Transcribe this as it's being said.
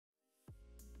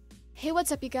Hey,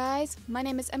 what's up you guys? My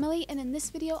name is Emily, and in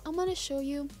this video I'm going to show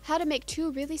you how to make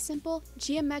two really simple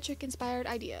geometric inspired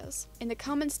ideas. In the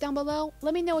comments down below,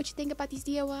 let me know what you think about these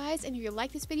DIYs, and if you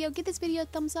like this video, give this video a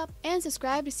thumbs up and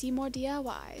subscribe to see more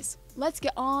DIYs. Let's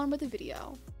get on with the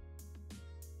video.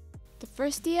 The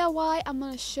first DIY I'm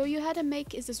going to show you how to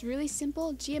make is this really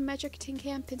simple geometric tin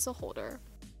can pencil holder.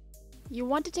 You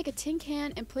want to take a tin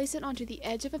can and place it onto the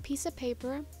edge of a piece of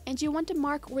paper, and you want to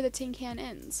mark where the tin can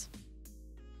ends.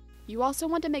 You also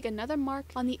want to make another mark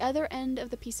on the other end of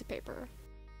the piece of paper.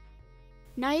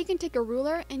 Now you can take a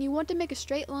ruler and you want to make a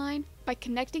straight line by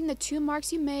connecting the two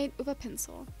marks you made with a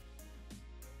pencil.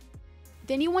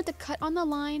 Then you want to cut on the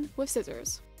line with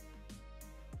scissors.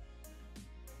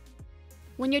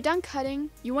 When you're done cutting,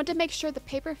 you want to make sure the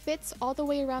paper fits all the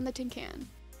way around the tin can.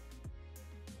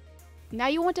 Now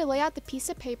you want to lay out the piece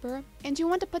of paper, and you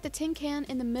want to put the tin can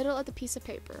in the middle of the piece of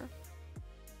paper.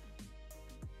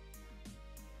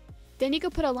 Then you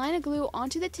can put a line of glue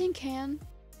onto the tin can,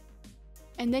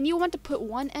 and then you want to put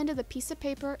one end of the piece of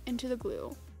paper into the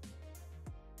glue.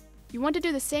 You want to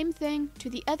do the same thing to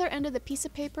the other end of the piece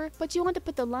of paper, but you want to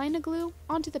put the line of glue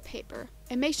onto the paper,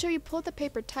 and make sure you pull the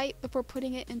paper tight before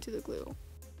putting it into the glue.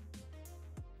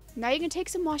 Now you can take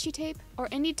some washi tape, or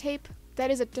any tape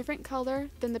that is a different color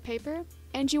than the paper,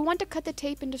 and you want to cut the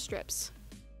tape into strips.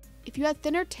 If you have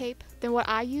thinner tape than what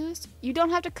I used, you don't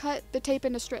have to cut the tape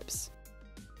into strips.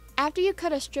 After you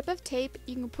cut a strip of tape,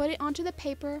 you can put it onto the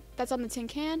paper that's on the tin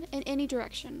can in any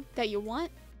direction that you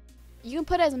want. You can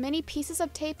put as many pieces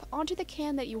of tape onto the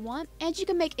can that you want, and you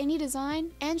can make any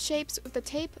design and shapes with the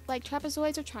tape, like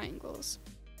trapezoids or triangles.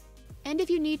 And if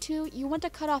you need to, you want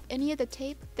to cut off any of the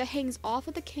tape that hangs off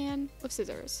of the can with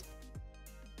scissors.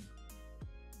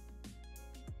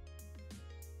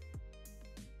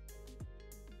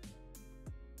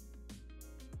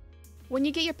 When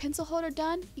you get your pencil holder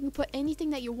done, you can put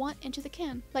anything that you want into the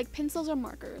can, like pencils or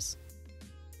markers.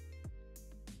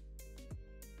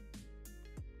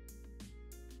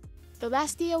 The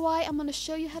last DIY I'm going to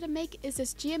show you how to make is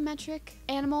this geometric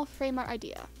animal frame art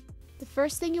idea. The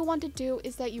first thing you want to do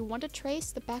is that you want to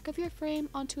trace the back of your frame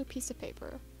onto a piece of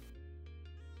paper.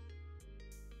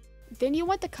 Then you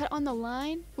want to cut on the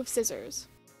line with scissors.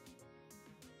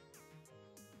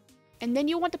 And then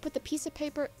you want to put the piece of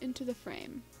paper into the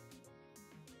frame.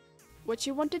 What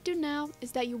you want to do now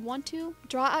is that you want to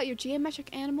draw out your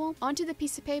geometric animal onto the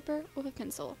piece of paper with a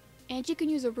pencil, and you can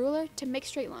use a ruler to make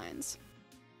straight lines.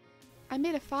 I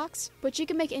made a fox, but you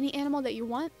can make any animal that you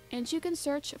want, and you can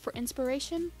search for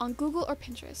inspiration on Google or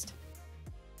Pinterest.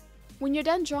 When you're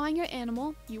done drawing your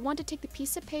animal, you want to take the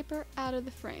piece of paper out of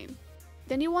the frame.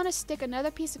 Then you want to stick another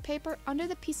piece of paper under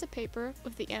the piece of paper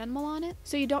with the animal on it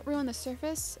so you don't ruin the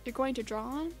surface you're going to draw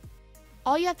on.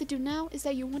 All you have to do now is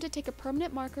that you want to take a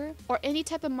permanent marker, or any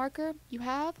type of marker you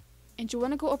have, and you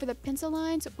want to go over the pencil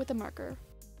lines with a marker.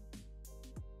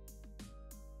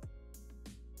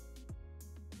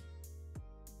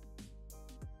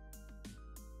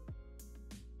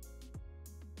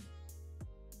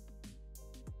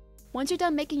 Once you're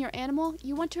done making your animal,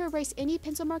 you want to erase any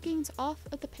pencil markings off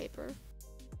of the paper.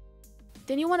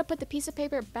 Then you want to put the piece of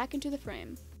paper back into the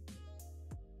frame.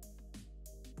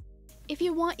 If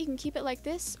you want, you can keep it like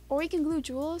this, or you can glue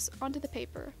jewels onto the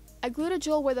paper. I glued a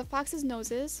jewel where the fox's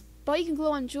nose is, but you can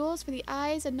glue on jewels for the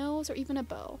eyes, a nose, or even a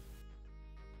bow.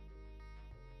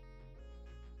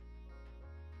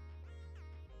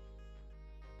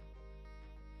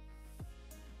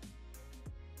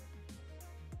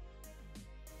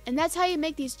 And that's how you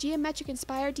make these geometric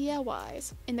inspired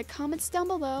DIYs. In the comments down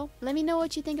below, let me know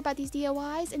what you think about these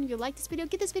DIYs, and if you like this video,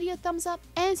 give this video a thumbs up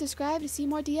and subscribe to see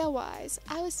more DIYs.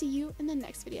 I will see you in the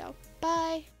next video.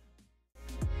 Bye!